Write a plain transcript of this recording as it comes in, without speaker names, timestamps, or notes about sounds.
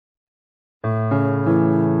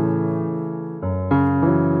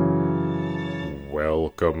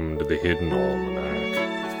Welcome to the Hidden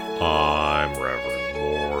Almanac. I'm Reverend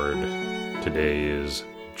Ward. Today is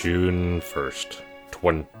June 1st,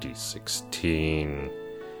 2016.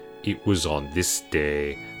 It was on this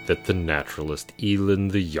day that the naturalist Elin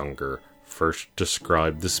the Younger first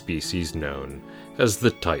described the species known as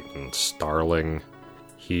the Titan Starling.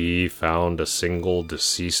 He found a single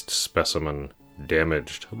deceased specimen,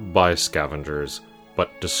 damaged by scavengers,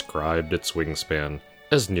 but described its wingspan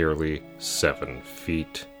as nearly 7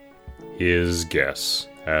 feet. His guess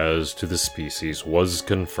as to the species was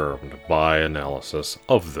confirmed by analysis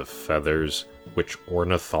of the feathers, which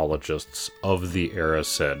ornithologists of the era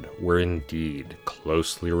said were indeed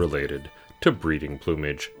closely related to breeding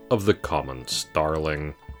plumage of the common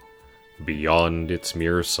starling. Beyond its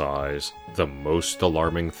mere size, the most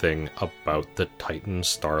alarming thing about the Titan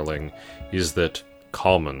Starling is that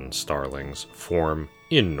common starlings form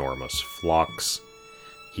enormous flocks.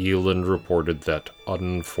 Elin reported that,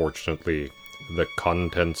 unfortunately, the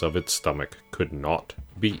contents of its stomach could not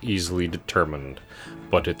be easily determined,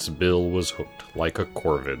 but its bill was hooked like a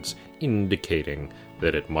corvid's, indicating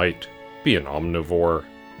that it might be an omnivore.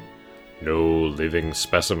 No living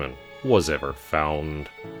specimen was ever found.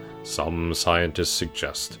 Some scientists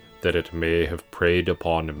suggest that it may have preyed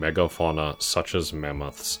upon megafauna such as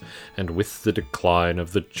mammoths, and with the decline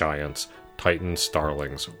of the giants, Titan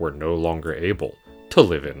starlings were no longer able to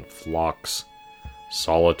live in flocks.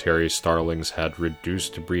 Solitary starlings had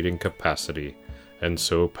reduced breeding capacity, and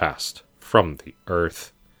so passed from the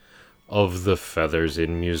earth. Of the feathers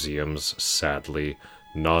in museums, sadly,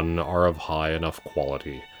 none are of high enough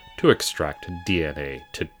quality to extract DNA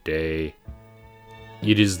today.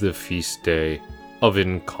 It is the Feast Day of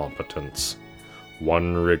Incompetence.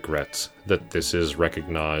 One regrets that this is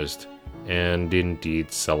recognized, and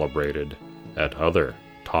indeed celebrated, at other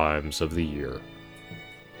times of the year.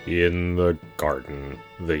 In the garden,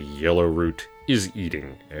 the yellowroot is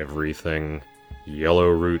eating everything.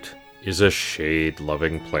 Yellowroot is a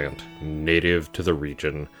shade-loving plant native to the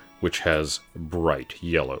region, which has bright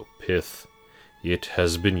yellow pith. It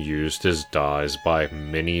has been used as dyes by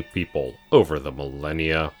many people over the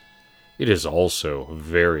millennia. It is also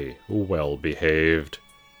very well behaved,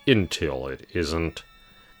 until it isn't.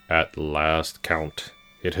 At last count,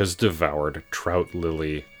 it has devoured trout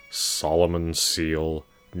lily, Solomon's seal,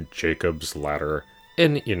 Jacob's ladder,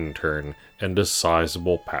 an intern, and a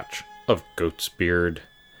sizable patch of goat's beard.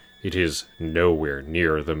 It is nowhere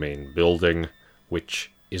near the main building, which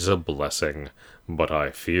is a blessing, but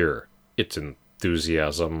I fear its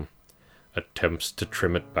enthusiasm. Attempts to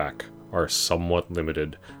trim it back are somewhat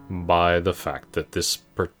limited by the fact that this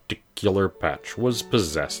particular patch was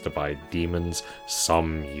possessed by demons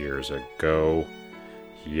some years ago.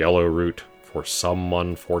 Yellowroot, for some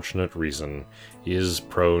unfortunate reason, is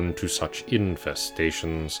prone to such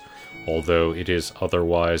infestations, although it is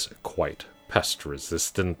otherwise quite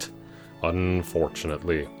pest-resistant.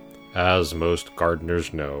 Unfortunately, as most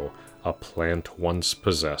gardeners know, a plant once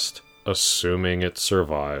possessed, assuming it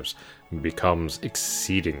survives, becomes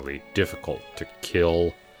exceedingly difficult to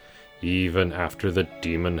kill. Even after the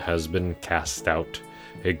demon has been cast out,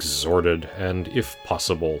 exorted, and, if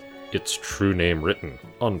possible, its true name written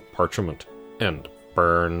on parchment and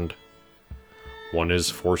burned. One is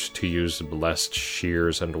forced to use blessed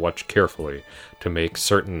shears and watch carefully to make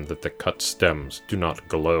certain that the cut stems do not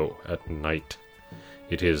glow at night.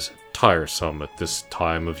 It is tiresome at this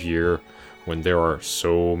time of year, when there are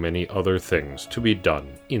so many other things to be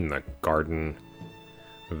done in the garden.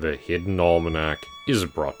 The Hidden Almanac is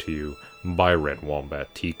brought to you by Red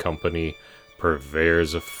Wombat Tea Company,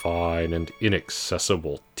 purveyors of fine and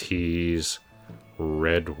inaccessible teas.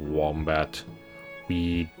 Red Wombat,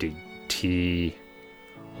 we dig tea.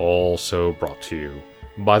 Also brought to you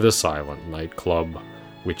by the Silent Night Club,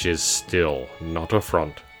 which is still not a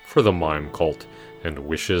front for the mime cult and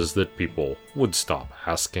wishes that people would stop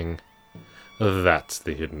asking. That's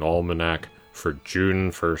the Hidden Almanac for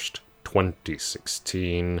June 1st,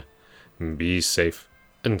 2016. Be safe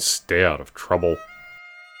and stay out of trouble.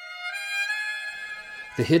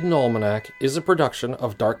 The Hidden Almanac is a production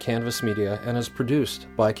of Dark Canvas Media and is produced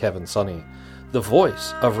by Kevin Sonney. The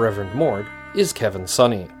voice of Reverend Mord is Kevin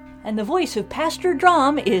Sonney. And the voice of Pastor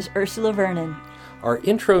Drom is Ursula Vernon. Our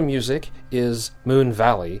intro music is Moon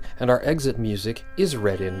Valley, and our exit music is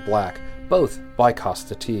Red in Black, both by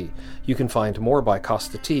Costa T. You can find more by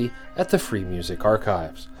Costa T at the Free Music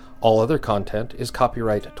Archives. All other content is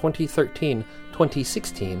copyright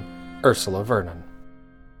 2013-2016 Ursula Vernon.